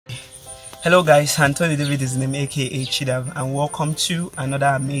Hello guys, Anthony David is the name, aka Chidav, and welcome to another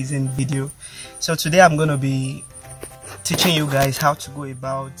amazing video. So today I'm going to be teaching you guys how to go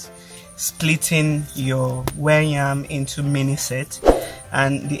about splitting your YAM into MINISETT.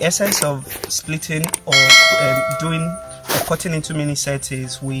 And the essence of splitting or cutting into MINISETT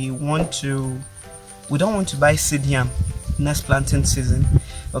is we don't want to buy seed yam next planting season.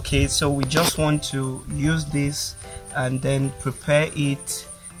 Okay, so we just want to use this and then prepare it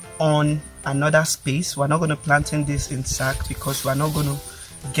on another space. We're not going to plant in this in sack because we're not going to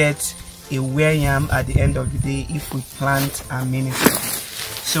get a YAM at the end of the day if we plant a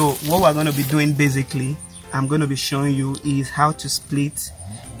MINISETT. So what we're going to be doing basically, I'm going to be showing you is how to split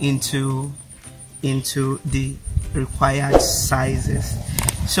into the required sizes.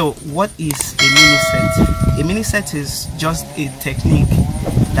 So what is a MINISETT? A MINISETT is just a technique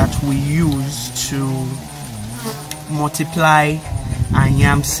that we use to multiply and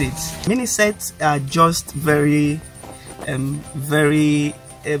yam seeds. MINISETT are just very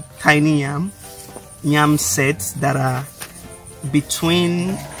tiny yam sets that are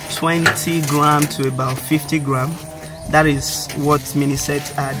between 20 gram to about 50 gram. That is what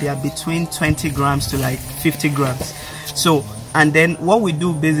MINISETT are. They are between 20 grams to like 50 grams. So, and then what we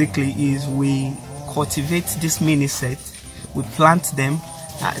do basically is we cultivate this MINISETT, we plant them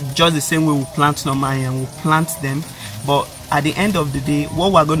just the same way we plant normal yam. We plant them, but at the end of the day,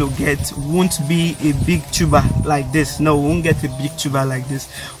 what we're going to get won't be a big tuber like this. No, we won't get a big tuber like this.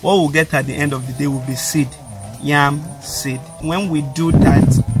 What we'll get at the end of the day will be seed, yam seed. When we do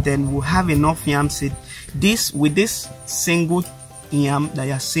that, then we'll have enough yam seed. With this single yam that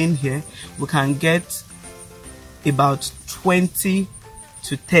you're seeing here, we can get about 20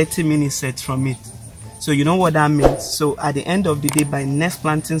 to 30 MINISETT from it. So you know what that means. So at the end of the day, by next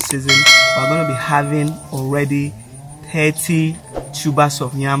planting season, we're going to be having already 30 tubers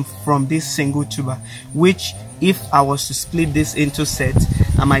of yam from this single tuber, which if I was to split this into sets,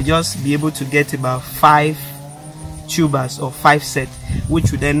 I might just be able to get about 5 tubers or 5 sets,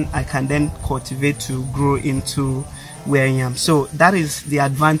 which I can then cultivate to grow into yam. So that is the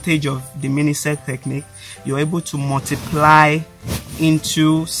advantage of the MINISETT technique. You're able to multiply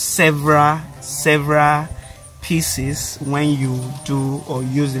into several pieces when you do or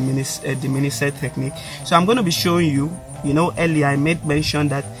use the MINISETT technique. So I'm going to be showing you, earlier I made mention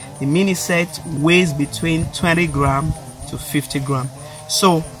that the MINISETT weighs between 20 gram to 50 gram.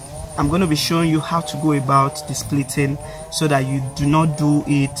 So I'm going to be showing you how to go about the splitting so that you do not do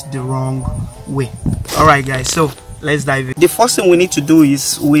it the wrong way. Alright guys, so let's dive in. The first thing we need to do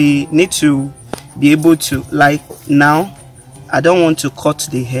is we need to be able to, like now, I don't want to cut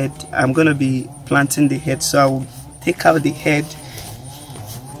the head. I'm going to be planting the head, so I will take out the head.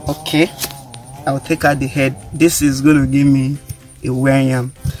 Okay, I will take out the head. This is going to give me a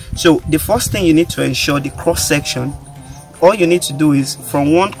YAM. So the first thing you need to ensure, the cross section, all you need to do is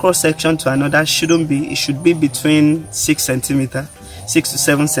from one cross section to another it should be between 6 to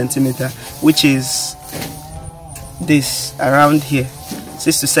 7 centimeter, which is this around here,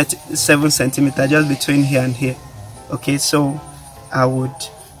 6 to 7 centimeter, just between here and here. Okay, so I would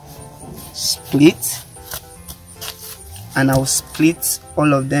split, and I will split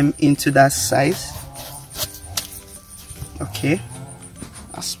all of them into that size. Okay,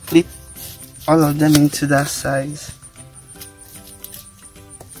 I'll split all of them into that size.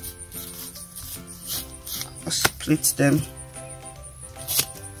 I'll split them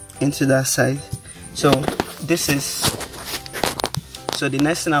into that size. So the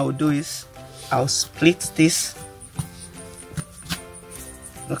next thing I will do is I'll split this.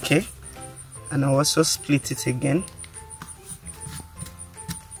 Okay, and I'll also split it again.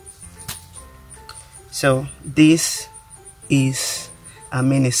 So this is a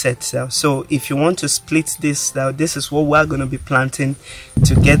MINISETT cell. So if you want to split this cell, this is what we're going to be planting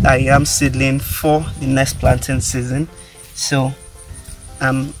to get a yam seedling for the next planting season. So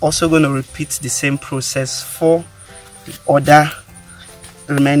I'm also going to repeat the same process for the other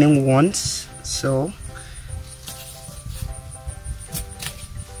remaining ones. So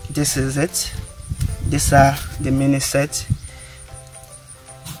this is it. These are the MINISETT.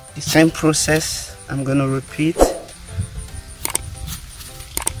 The same process I'm going to repeat.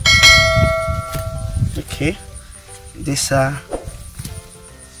 Okay, these are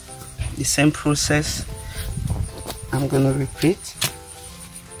the same process I'm going to repeat.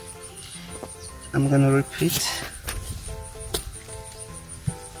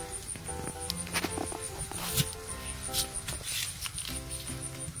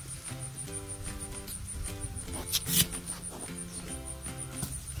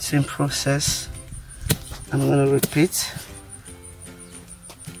 Same process I'm going to repeat.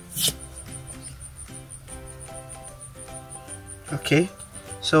 Okay,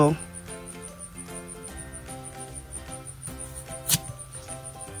 so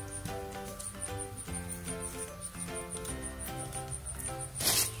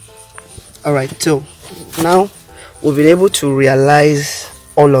all right, so now we've been able to realize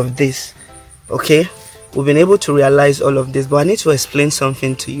all of this. Okay, we've been able to realize all of this, but I need to explain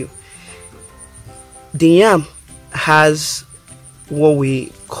something to you. The yam has what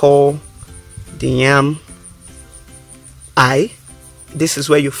we call the yam eye. This is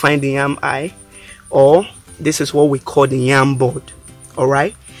where you find the yam eye, or this is what we call the yam board. All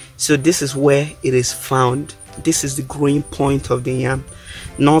right, so this is where it is found. This is the growing point of the yam,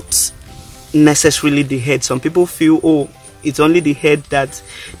 not necessarily the head. Some people feel, oh, it's only the head that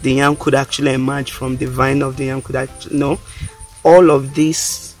the yam could actually emerge from, the vine of the yam could actually, no, all of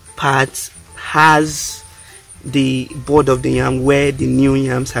these parts has the board of the yam where the new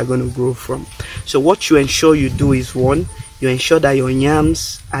yams are going to grow from. So what you ensure you do is, one, you ensure that your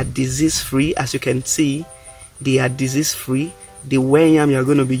yams are disease free. As you can see, they are disease free. The where yam you're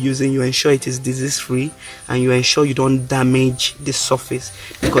going to be using, you ensure it is disease free, and you ensure you don't damage the surface,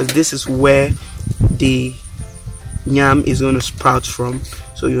 because this is where the yam is going to sprout from.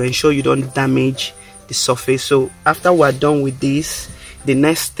 So you ensure you don't damage the surface. So after we're done with this, the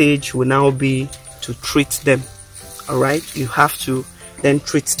next stage will now be to treat them. All right, you have to then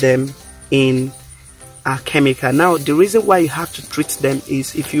treat them in a chemical. Now the reason why you have to treat them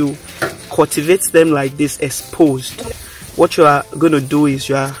is, if you cultivate them like this exposed, what you are going to do is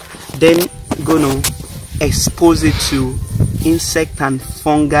you are then going to expose it to insect and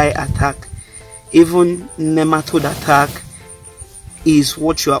fungi attack. Even nematode attack is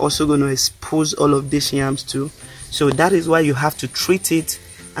what you are also going to expose all of these yams to. So that is why you have to treat it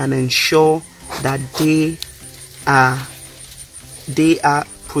and ensure that they are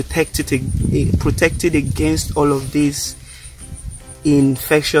protected against all of these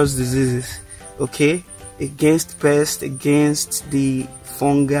infectious diseases. Okay, against pests, against the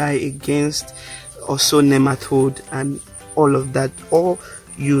fungi, against also nematode and all of that. All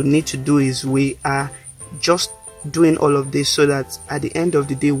you need to do is, we are just doing all of this so that at the end of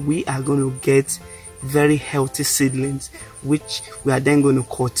the day we are going to get very healthy seedlings, which we are then going to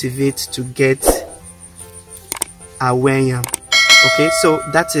cultivate to get our yam. Okay, so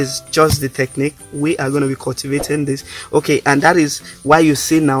that is just the technique. We are going to be cultivating this. Okay, and that is why you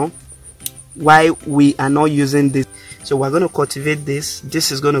see now why we are not using this. So we're going to cultivate this.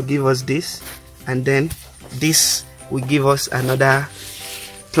 This is going to give us this, and then this will give us another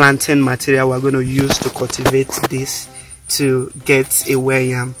planting material we're going to use to cultivate this to get a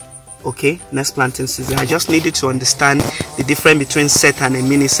yam. Okay, next planting season. I just needed to understand the difference between set and a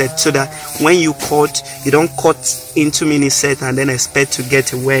mini set, so that when you cut, you don't cut into mini set and then expect to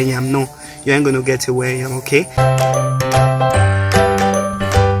get a yam. No, you ain't going to get a yam. Okay.